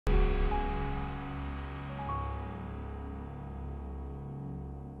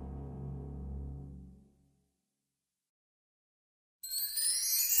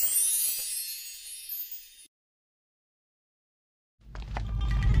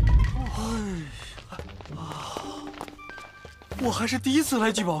我还是第一次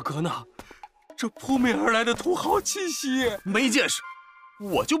来聚宝阁呢，这扑面而来的土豪气息，没见识。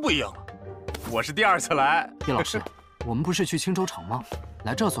我就不一样了，我是第2次来。叶老师，我们不是去青州城吗？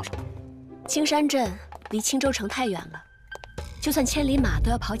来这做什么？青山镇离青州城太远了，就算千里马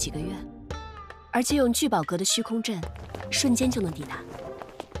都要跑几个月，而借用聚宝阁的虚空阵，瞬间就能抵达。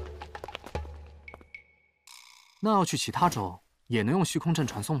那要去其他州，也能用虚空阵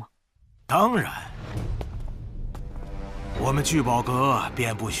传送吗？当然。 我们聚宝阁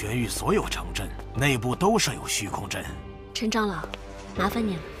遍布玄域所有城镇，内部都设有虚空阵。陈长老，麻烦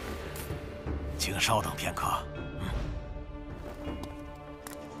您了。请稍等片刻。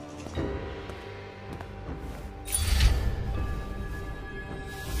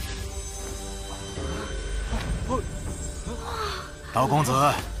道公子，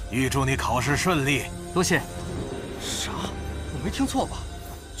预祝你考试顺利。多谢。啥？我没听错吧？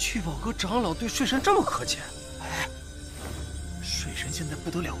聚宝阁长老对睡神这么客气？ 水神现在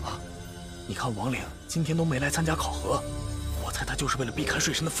不得了了，你看王岭今天都没来参加考核，我猜他就是为了避开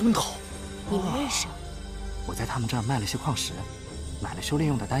水神的风头。你们认识？我在他们这儿卖了些矿石，买了修炼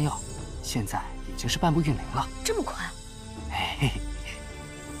用的丹药，现在已经是半步运灵了。这么快？嘿嘿。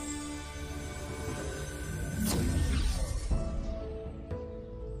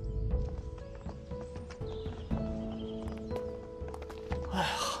哎呀，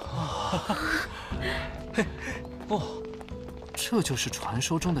嘿，哦。 这就是传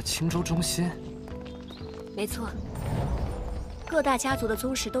说中的青州中心。没错，各大家族的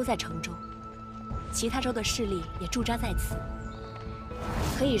宗室都在城中，其他州的势力也驻扎在此。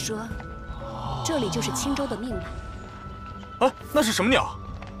可以说，这里就是青州的命脉。哎，那是什么鸟？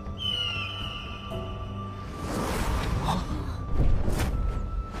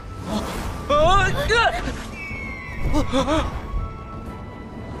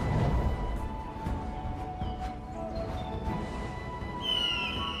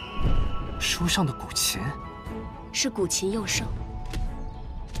书上的古琴是古琴幼兽。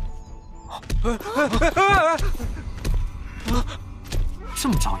这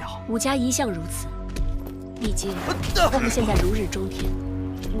么招摇？武家一向如此，毕竟他们现在如日中天，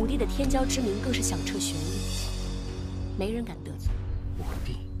武帝的天骄之名更是响彻玄域，没人敢得罪。武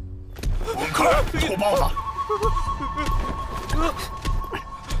帝，滚开，土包子！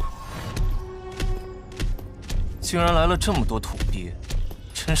竟然来了这么多土鳖，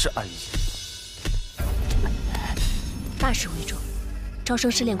真是安逸。 大事为重，招生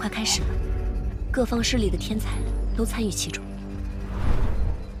试炼快开始了，各方势力的天才都参与其中。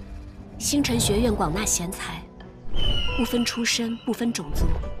星辰学院广纳贤才，不分出身，不分种族，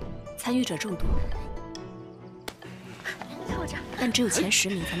参与者众多。但只有前10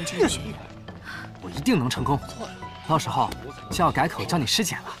名才能进入学院。我一定能成功，到时候就要改口叫你师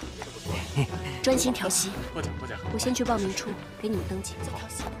姐了。专心调息。我先去报名处给你们登记，再调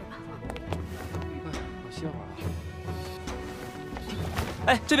息一会儿吧。歇会儿。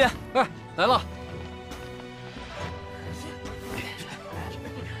 哎，这边，哎，来了。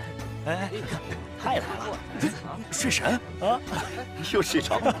哎，太来了，睡神啊，又睡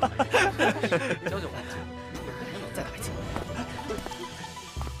着了。教教我，再打一次。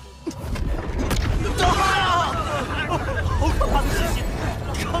好可怕的气息，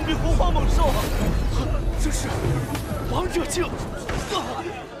堪比洪荒猛兽啊！这是王者境。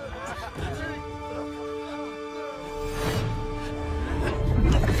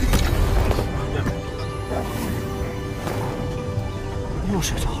又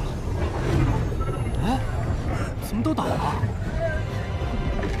睡着了。哎，怎么都倒了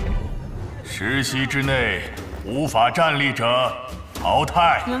？10息之内无法站立者淘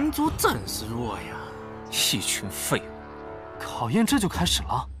汰。人族真是弱呀，一群废物！考验这就开始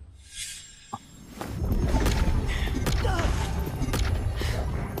了。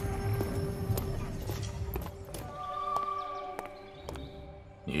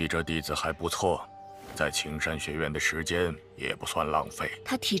你这弟子还不错。 在青山学院的时间也不算浪费。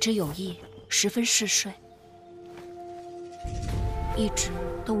他体质有异，十分嗜睡，一直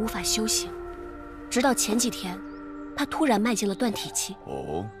都无法修行。直到前几天，他突然迈进了断体期。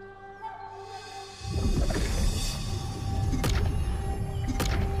哦，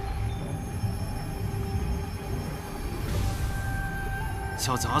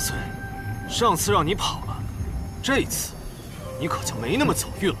小杂碎，上次让你跑了，这次你可就没那么走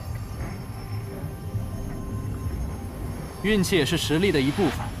运了。 运气也是实力的一部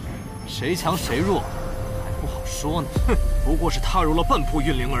分，谁强谁弱还不好说呢。哼，不过是踏入了半步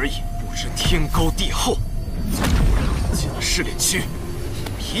运灵而已，不知天高地厚。进了试炼区，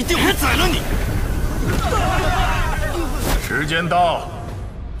一定会宰了你。时间到，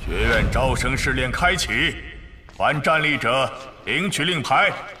学院招生试炼开启，凡战力者领取令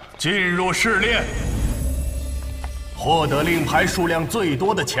牌，进入试炼。获得令牌数量最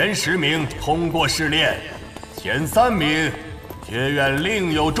多的前10名通过试炼，前3名学院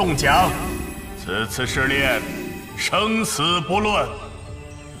另有重奖。此次试炼生死不论。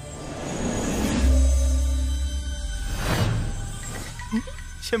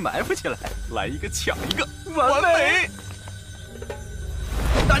先埋伏起来，来一个抢一个，完美！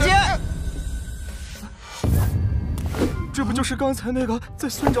大姐，这不就是刚才那个在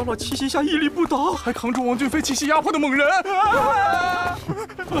孙长老气息下屹立不倒，还扛住王俊飞气息压迫的猛人？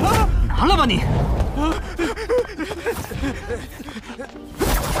拿了吧你！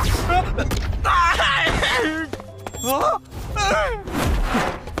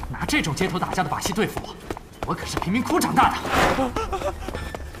拿这种街头打架的把戏对付我，我可是贫民窟长大的。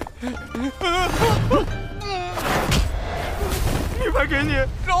令牌给你，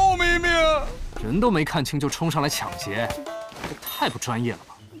饶我们一命！人都没看清就冲上来抢劫，这太不专业了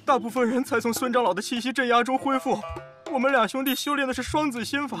吧？大部分人才从孙长老的气息镇压中恢复，我们2兄弟修炼的是双子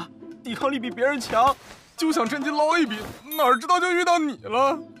心法，抵抗力比别人强，就想趁机捞一笔，哪知道就遇到你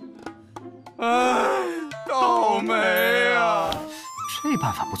了。哎，倒霉啊！这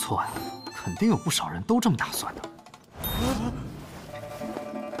办法不错呀，肯定有不少人都这么打算的。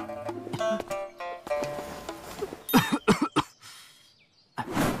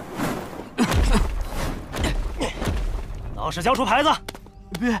老实交出牌子！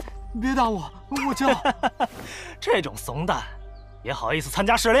别打我，我叫。这种怂蛋，也好意思参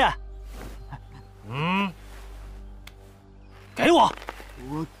加试炼？给我！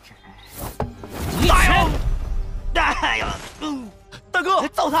我给。加油！哎呀，大哥，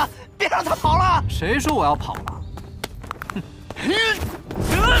揍他，别让他跑了！谁说我要跑了？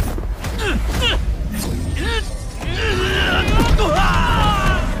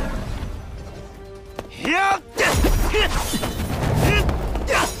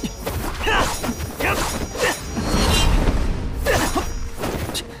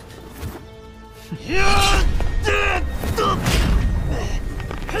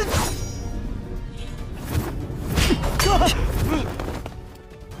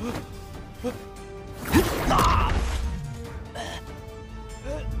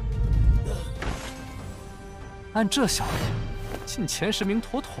按这效率，进前10名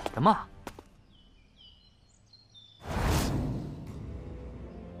妥妥的嘛。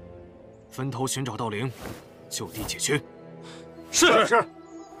分头寻找盗灵，就地解决。是。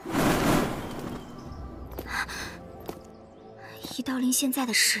以道灵现在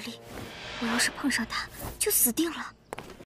的实力，我要是碰上他，就死定了。